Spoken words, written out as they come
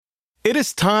It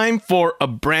is time for a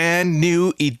brand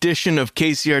new edition of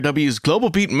KCRW's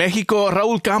Global Beat Mexico.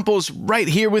 Raul Campos right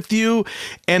here with you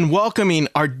and welcoming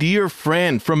our dear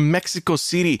friend from Mexico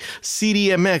City,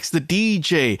 CDMX, the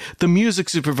DJ, the music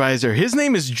supervisor. His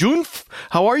name is Junf.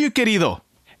 How are you, querido?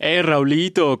 Hey,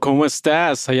 Raulito, ¿cómo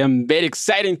estás? I am very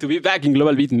excited to be back in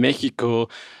Global Beat Mexico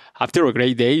after a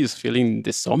great day, feeling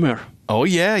the summer. Oh,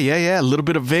 yeah. A little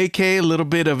bit of vacay, a little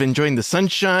bit of enjoying the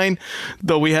sunshine.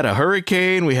 Though we had a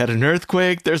hurricane, we had an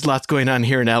earthquake. There's lots going on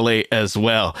here in LA as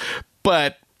well.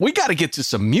 But we got to get to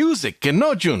some music,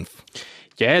 no, Junf?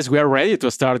 Yes, we are ready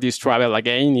to start this travel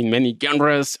again in many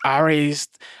genres,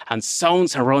 artists, and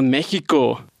sounds around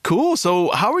Mexico. Cool.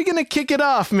 So how are we going to kick it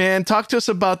off, man? Talk to us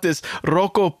about this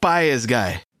Rocko Paez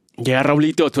guy. Yeah,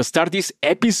 Raulito, to start this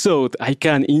episode, I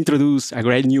can introduce a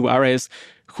great new artist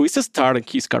who is starting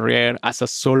his career as a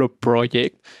solo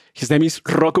project. His name is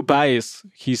Rocko Paez.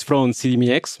 He's from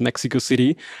CDMX, Mexico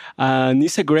City, and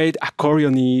he's a great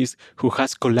accordionist who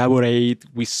has collaborated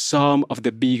with some of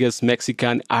the biggest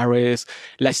Mexican artists,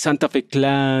 like Santa Fe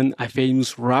Clan, a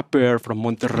famous rapper from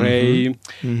Monterrey.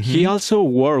 He also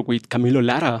worked with Camilo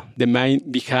Lara, the man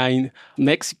behind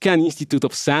Mexican Institute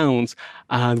of Sounds,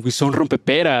 and with Son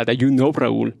Rompepera, that you know,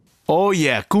 Raul. Oh,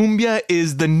 yeah. Cumbia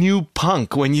is the new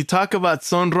punk. When you talk about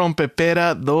Son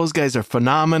Rompepera, those guys are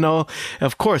phenomenal.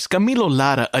 Of course, Camilo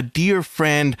Lara, a dear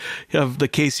friend of the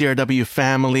KCRW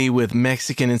family with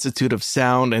Mexican Institute of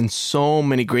Sound and so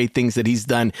many great things that he's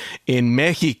done in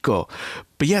Mexico.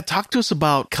 But yeah, talk to us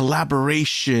about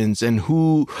collaborations and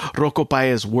who Rocko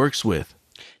Paez works with.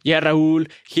 Yeah, Raul,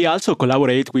 he also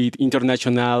collaborates with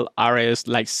international artists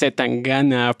like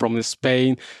Zetangana from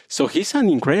Spain. So he's an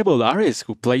incredible artist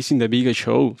who plays in the biggest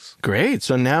shows. Great.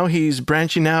 So now he's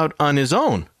branching out on his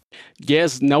own.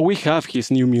 Yes, now we have his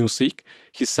new music.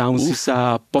 His sounds is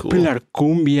a popular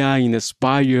cumbia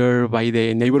inspired by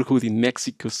the neighborhood in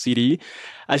Mexico City.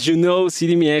 As you know,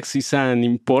 CDMX is an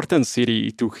important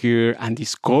city to hear and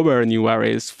discover new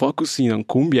artists focusing on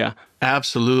cumbia.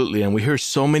 Absolutely. And we hear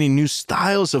so many new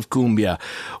styles of cumbia.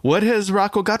 What has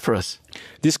Rocko got for us?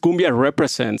 This cumbia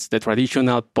represents the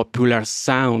traditional popular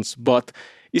sounds, but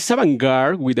it's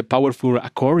avant-garde with a powerful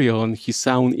accordion. His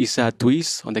sound is a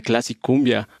twist on the classic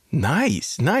cumbia.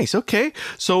 Nice. Okay.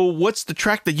 So what's the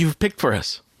track that you've picked for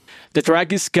us? The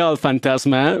track is called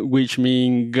Fantasma, which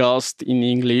means ghost in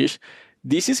English.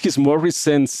 This is his more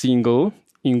recent single,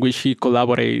 in which he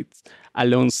collaborates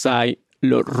alongside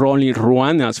Los Rolling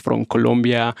Ruanas from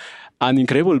Colombia, an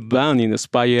incredible band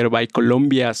inspired by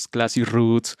Colombia's classic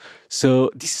roots.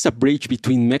 So this is a bridge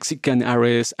between Mexican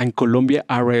artists and Colombia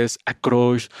artists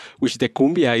across which the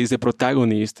cumbia is the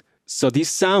protagonist. So this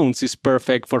sounds is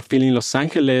perfect for feeling Los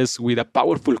Angeles with a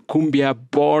powerful cumbia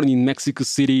born in Mexico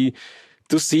City,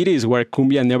 two cities where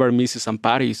cumbia never misses on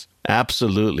parties.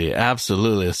 Absolutely.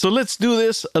 So let's do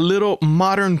this. A little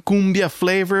modern cumbia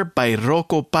flavor by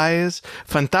Rocko Paez.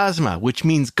 Fantasma, which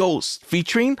means ghost,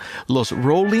 featuring Los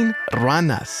Rolling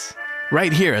Ruanas.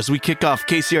 Right here as we kick off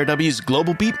KCRW's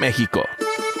Global Beat Mexico.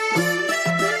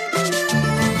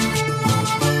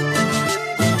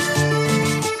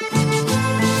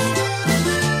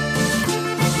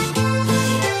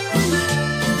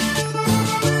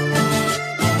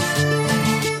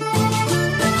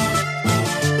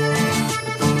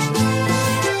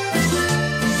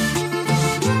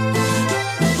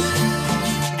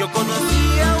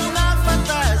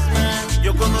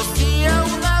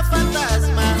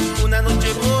 Una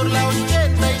noche por la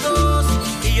 82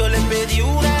 y yo le pedí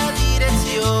una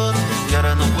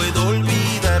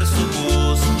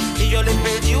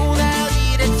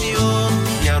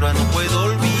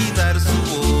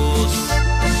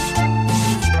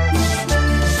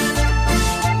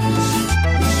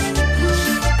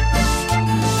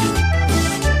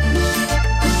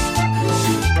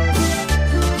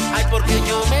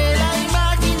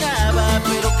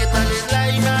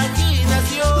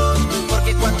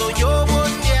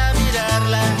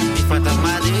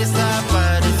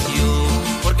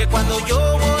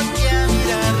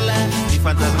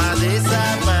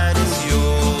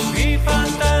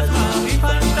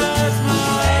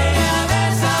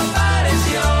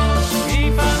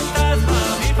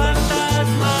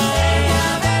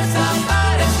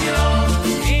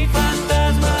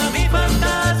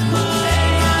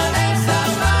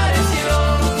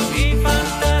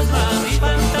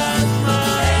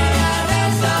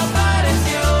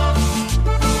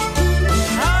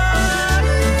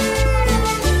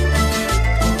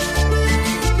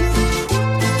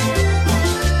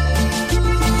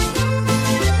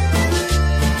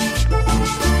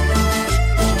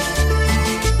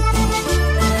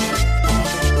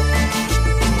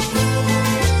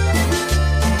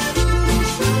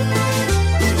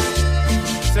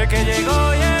que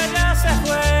llegó y ella se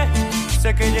fue.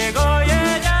 Sé que llegó y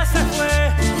ella se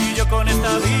fue. Y yo con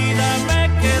esta vida me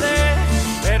quedé.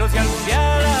 Pero si algún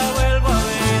día la vuelvo a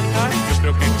ver, ay, yo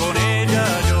creo que con ella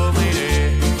yo me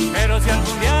iré. Pero si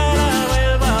algún día la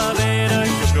vuelvo a ver, ay,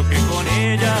 yo creo que con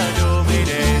ella yo me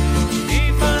iré. Mi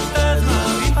fantasma,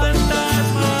 mi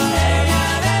fantasma, ella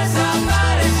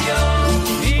desapareció.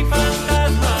 Mi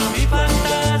fantasma, mi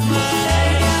fantasma,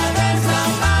 ella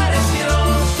desapareció.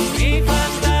 Mi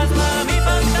fantasma, mi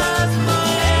fantasma,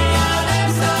 ella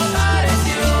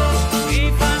desapareció. Mi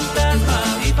fantasma,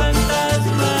 mi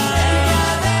fantasma, ella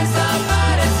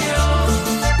desapareció.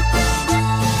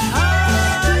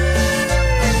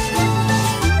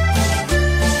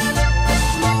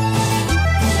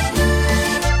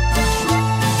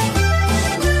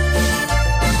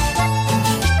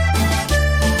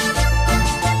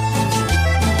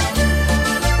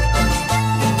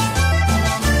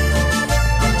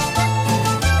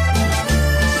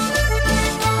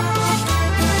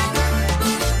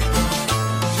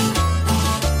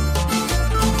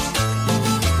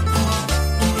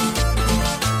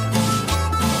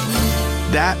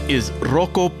 That is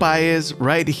Rocko Paez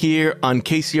right here on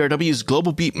KCRW's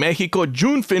Global Beat Mexico.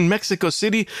 Junf in Mexico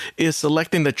City is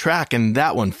selecting the track, and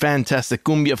that one, fantastic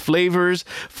cumbia flavors,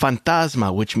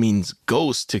 Fantasma, which means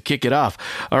ghost, to kick it off.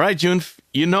 All right, Junf,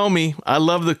 you know me. I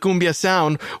love the cumbia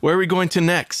sound. Where are we going to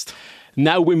next?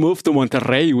 Now we move to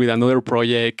Monterrey with another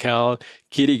project called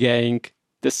Kiddie Gang.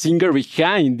 The singer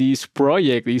behind this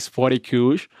project is 40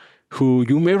 Kush, who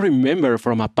you may remember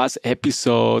from a past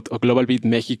episode of Global Beat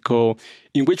Mexico,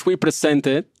 in which we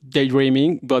presented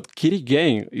Daydreaming, but Kiddie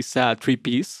Gang is a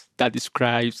three-piece that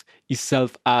describes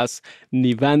itself as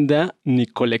ni banda ni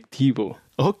colectivo.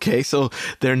 Okay, so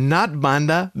they're not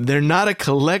banda, they're not a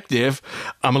collective.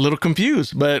 I'm a little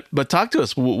confused, but talk to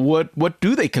us. What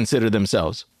do they consider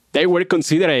themselves? They were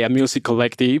considered a music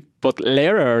collective, but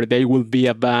later they will be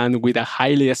a band with a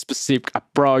highly specific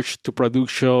approach to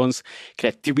productions,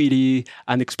 creativity,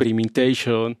 and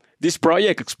experimentation. This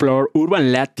project explored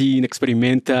urban Latin,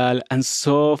 experimental, and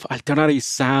soft alternative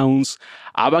sounds,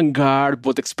 avant-garde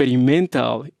but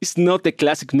experimental. It's not the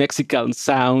classic Mexican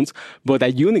sounds, but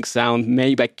a unique sound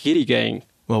made by Kiddie Gang.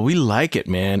 Well, we like it,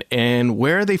 man. And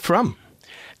where are they from?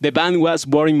 The band was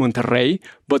born in Monterrey,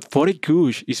 but 40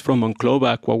 Kush is from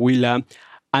Monclova, Coahuila,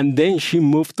 and then she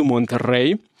moved to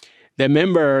Monterrey. The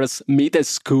members met at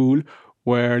school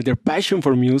where their passion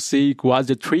for music was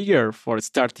the trigger for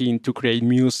starting to create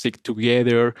music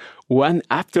together one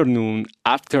afternoon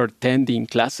after attending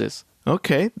classes.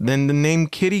 Okay, then the name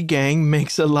Kiddie Gang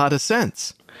makes a lot of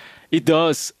sense. It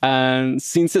does, and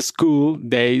since the school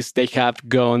days, they have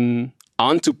gone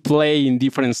on to play in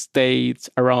different states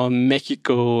around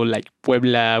Mexico, like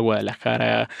Puebla,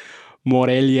 Guadalajara,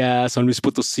 Morelia, San Luis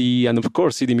Potosí, and of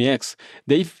course CDMX.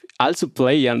 They've also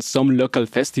played on some local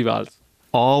festivals.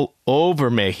 All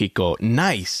over Mexico.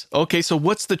 Nice. Okay, so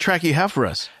what's the track you have for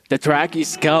us? The track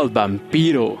is called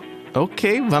Vampiro.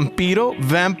 Okay, Vampiro,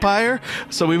 Vampire.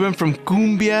 So we went from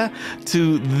Cumbia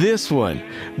to this one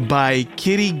by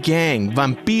Kiddie Gang,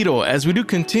 Vampiro, as we do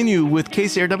continue with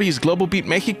KCRW's Global Beat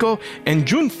Mexico and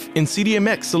Junf in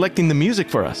CDMX selecting the music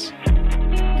for us.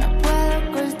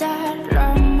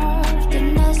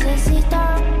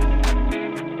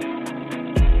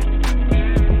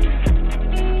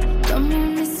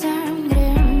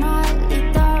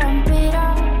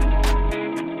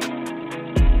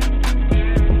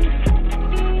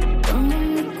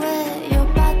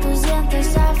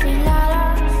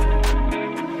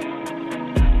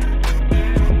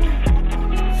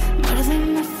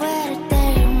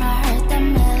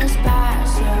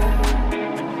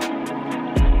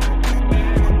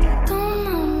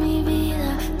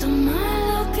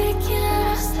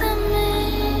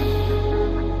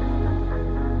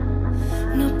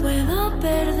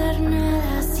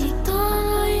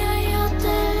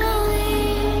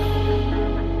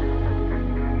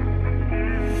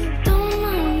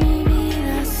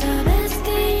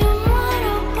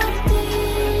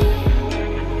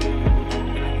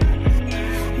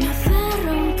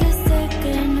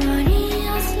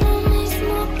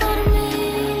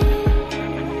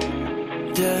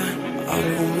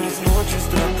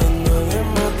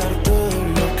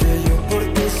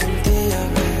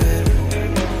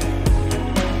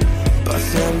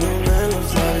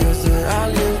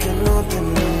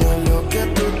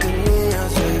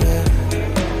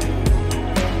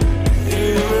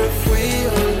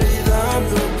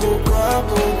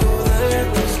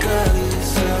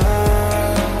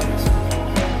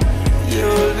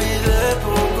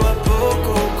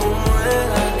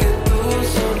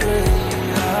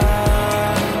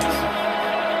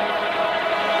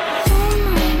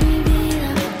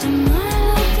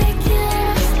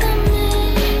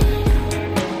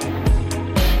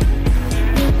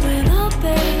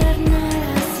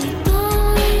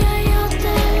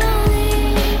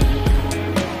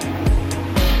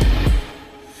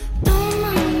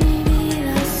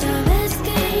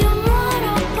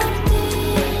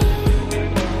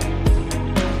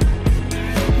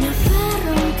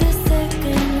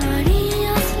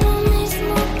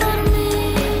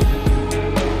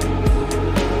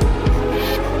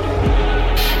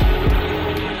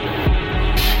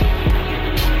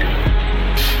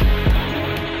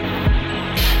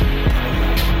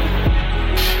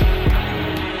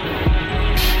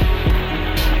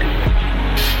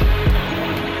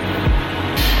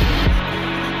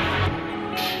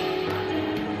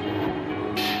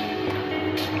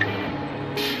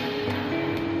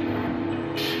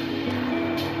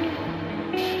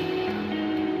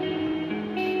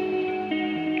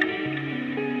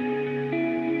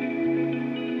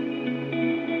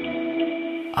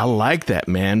 I like that,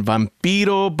 man.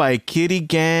 Vampiro by Kiddie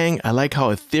Gang. I like how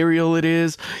ethereal it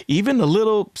is. Even a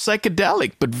little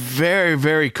psychedelic, but very,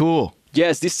 very cool.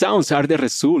 Yes, these sounds are the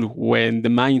result when the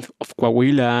mind of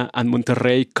Coahuila and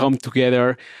Monterrey come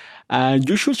together. And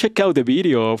you should check out the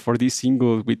video for this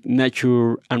single with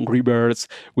nature and rivers,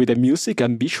 with the music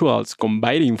and visuals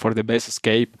combining for the best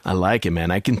escape. I like it,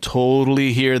 man. I can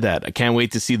totally hear that. I can't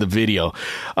wait to see the video.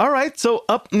 All right, so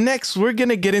up next, we're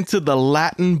going to get into the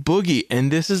Latin boogie, and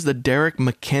this is the Derrick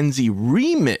Mckenzie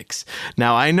remix.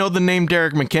 Now, I know the name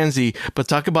Derrick Mckenzie, but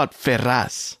talk about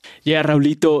Ferraz. Yeah,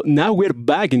 Raulito, now we're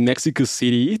back in Mexico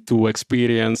City to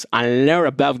experience and learn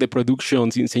about the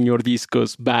productions in Señor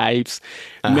Disco's vibes,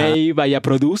 made by a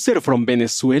producer from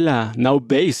Venezuela, now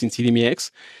based in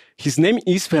CDMX. His name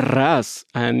is Ferraz,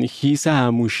 and he's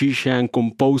a musician,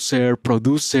 composer,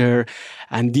 producer,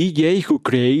 and DJ who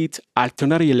creates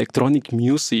alternative electronic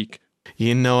music.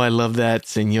 You know I love that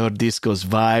Señor Disco's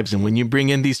vibes, and when you bring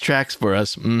in these tracks for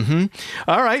us,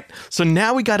 All right, so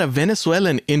now we got a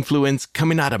Venezuelan influence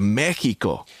coming out of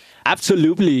Mexico.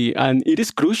 Absolutely, and it is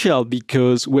crucial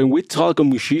because when we talk a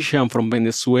musician from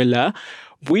Venezuela,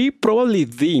 we probably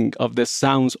think of the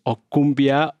sounds of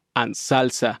cumbia and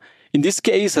salsa. In this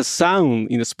case, a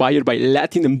sound inspired by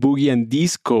Latin and boogie and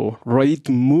disco, ready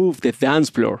to move the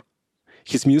dance floor.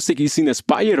 His music is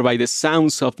inspired by the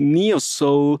sounds of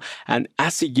neo-soul and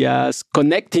acid jazz,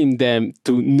 connecting them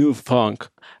to new funk.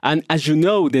 And as you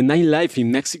know, the nightlife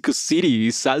in Mexico City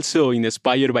is also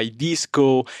inspired by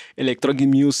disco, electronic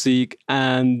music,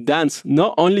 and dance,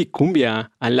 not only cumbia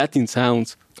and Latin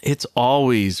sounds. It's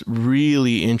always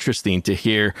really interesting to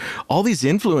hear all these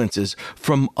influences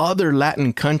from other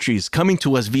Latin countries coming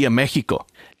to us via Mexico.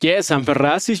 Yes, and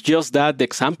Ferraz is just that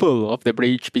example of the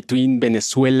bridge between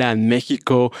Venezuela and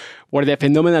Mexico, where the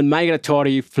phenomenal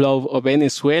migratory flow of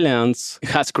Venezuelans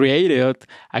has created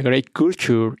a great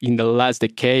culture in the last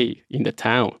decade in the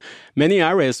town. Many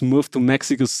artists moved to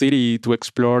Mexico City to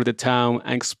explore the town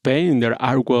and expand their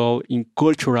art world in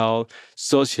cultural,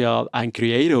 social, and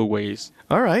creative ways.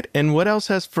 All right, and what else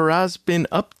has Ferraz been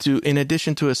up to in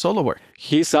addition to his solo work?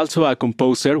 He's also a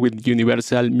composer with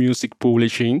Universal Music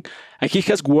Publishing, and he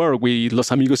has worked with Los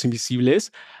Amigos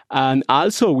Invisibles and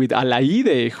also with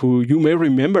Alaide, who you may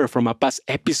remember from a past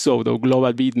episode of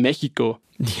Global Beat Mexico.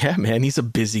 Yeah, man, he's a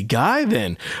busy guy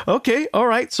then. Okay, all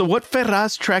right, so what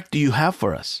Ferraz track do you have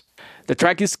for us? The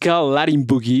track is called Latin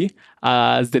Boogie.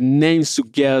 As the name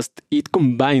suggests, it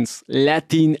combines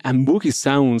Latin and boogie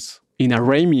sounds in a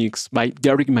remix by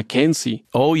Derrick Mckenzie.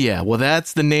 Oh, yeah. Well,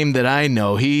 that's the name that I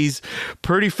know. He's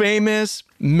pretty famous,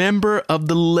 member of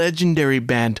the legendary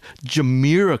band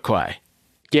Jamiroquai.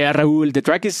 Yeah, Raul, the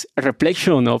track is a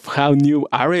reflection of how new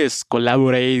artists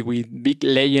collaborate with big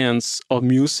legends of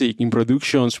music in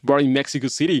productions born in Mexico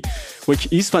City,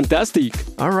 which is fantastic.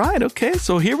 All right, okay,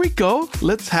 so here we go.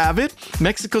 Let's have it.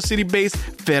 Mexico City-based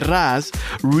Ferraz,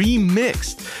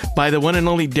 remixed by the one and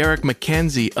only Derrick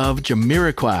Mckenzie of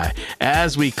Jamiroquai,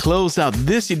 as we close out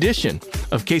this edition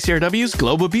of KCRW's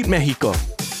Global Beat Mexico.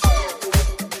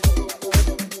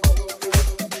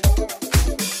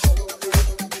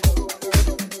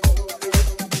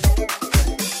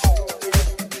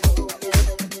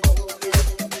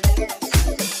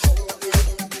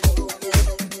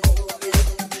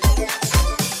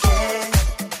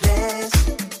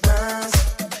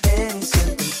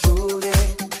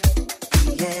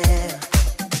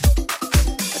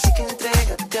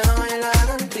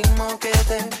 Que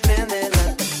te prende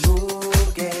la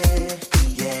boogie.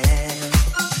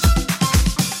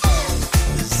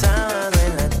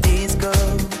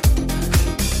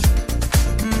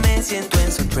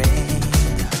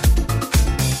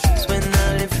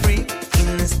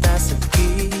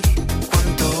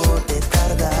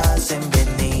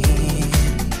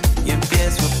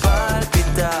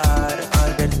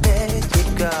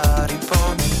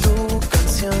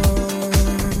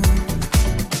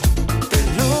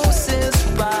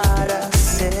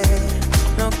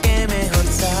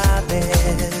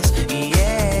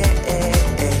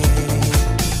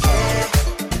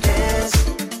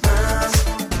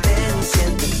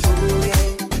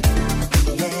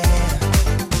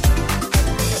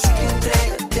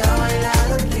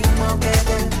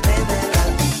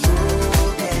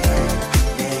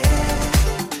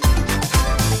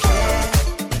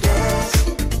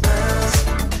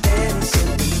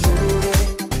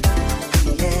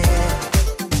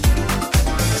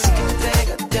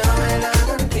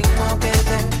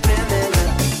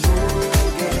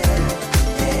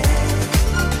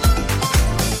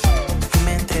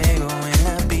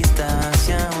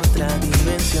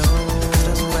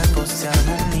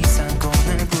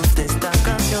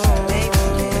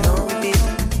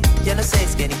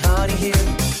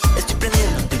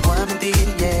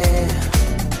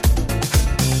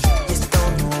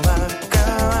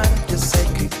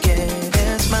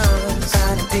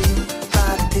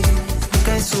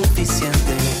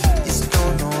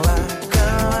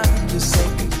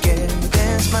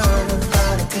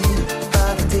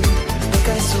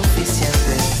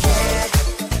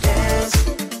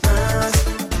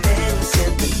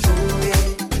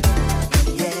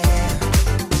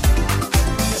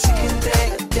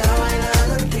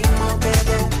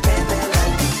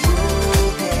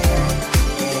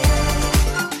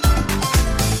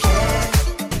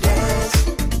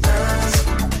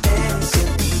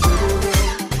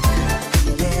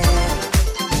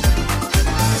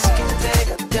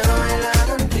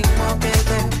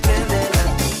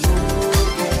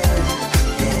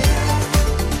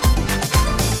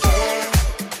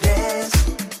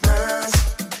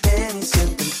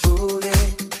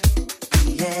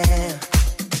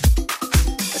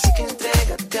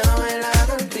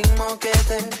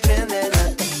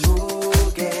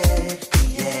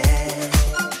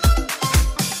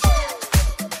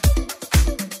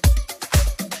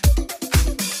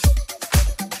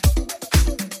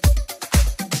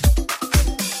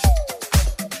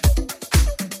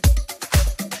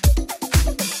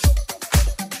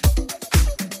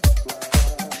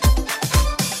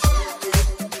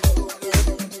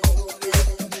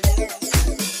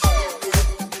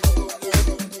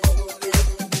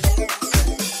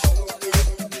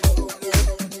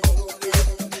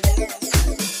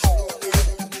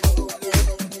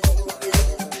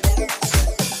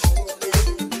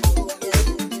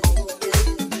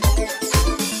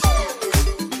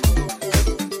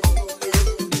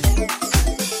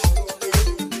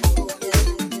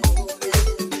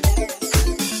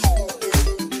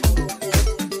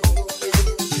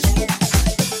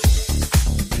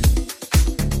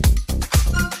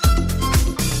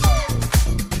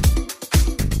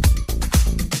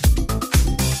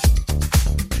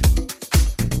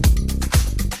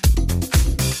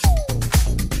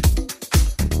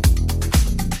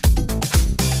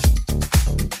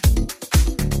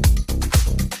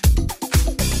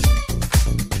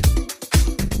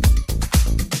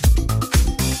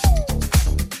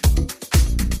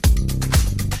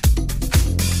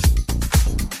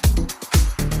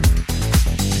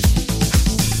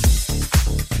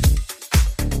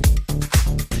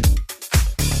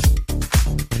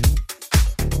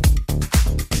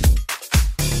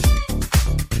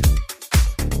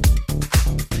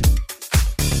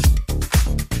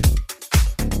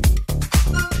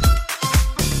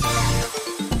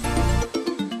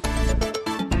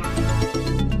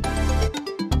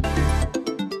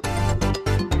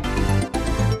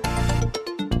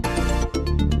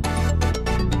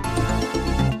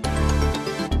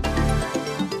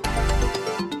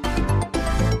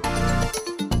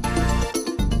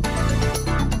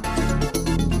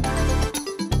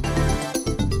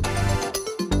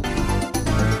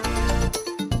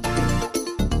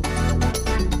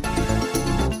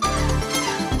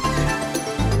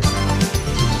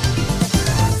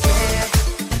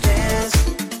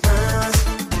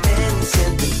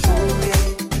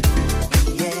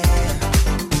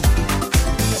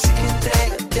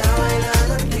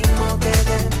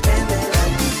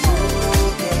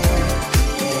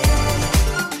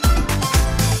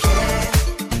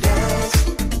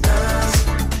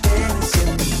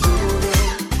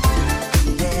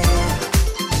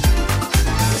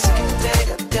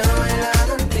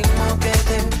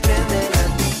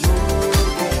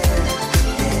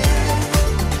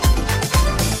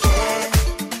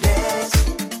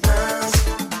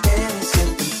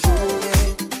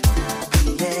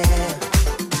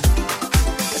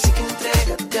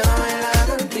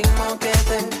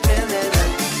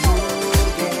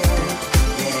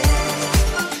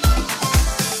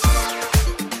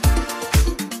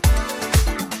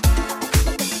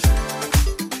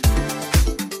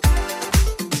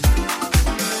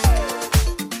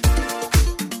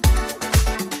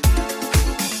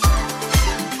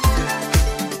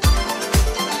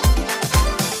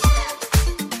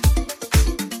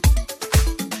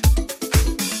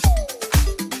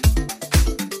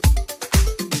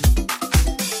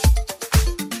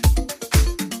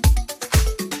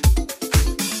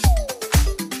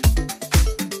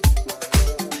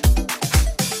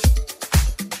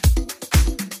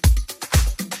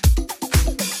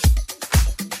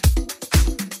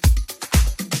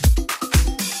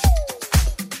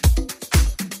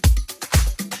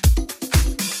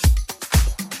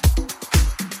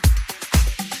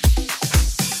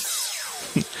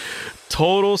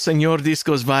 Total Senor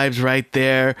Discos vibes right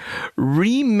there.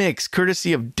 Remix,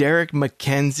 courtesy of Derrick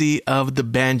Mckenzie of the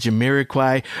band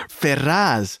Jamiroquai.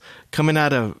 Ferraz, coming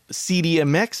out of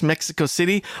CDMX, Mexico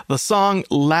City. The song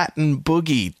Latin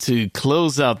Boogie to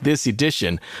close out this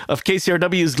edition of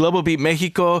KCRW's Global Beat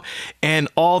Mexico. And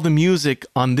all the music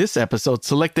on this episode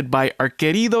selected by our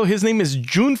querido, his name is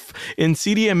Junf in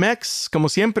CDMX. Como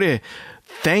siempre,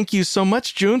 thank you so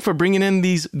much, Jun, for bringing in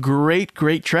these great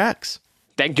tracks.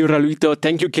 Thank you, Raulito.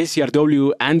 Thank you,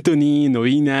 KCRW, Anthony,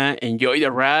 Noina. Enjoy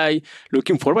the ride.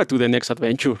 Looking forward to the next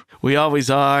adventure. We always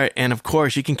are. And of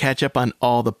course, you can catch up on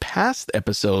all the past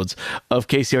episodes of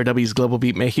KCRW's Global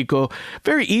Beat Mexico.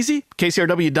 Very easy.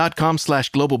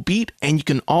 KCRW.com/globalbeat. And you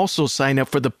can also sign up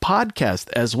for the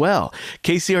podcast as well.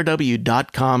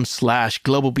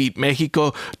 KCRW.com/globalbeat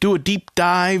Mexico. Do a deep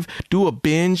dive, do a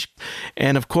binge.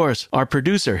 And of course, our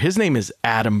producer, his name is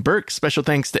Adam Burke. Special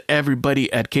thanks to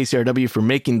everybody at KCRW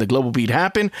for making the Global Beat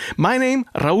happen. My name,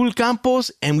 Raul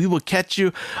Campos, and we will catch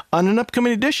you on an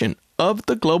upcoming edition of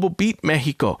the Global Beat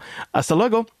Mexico. Hasta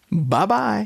luego. Bye-bye.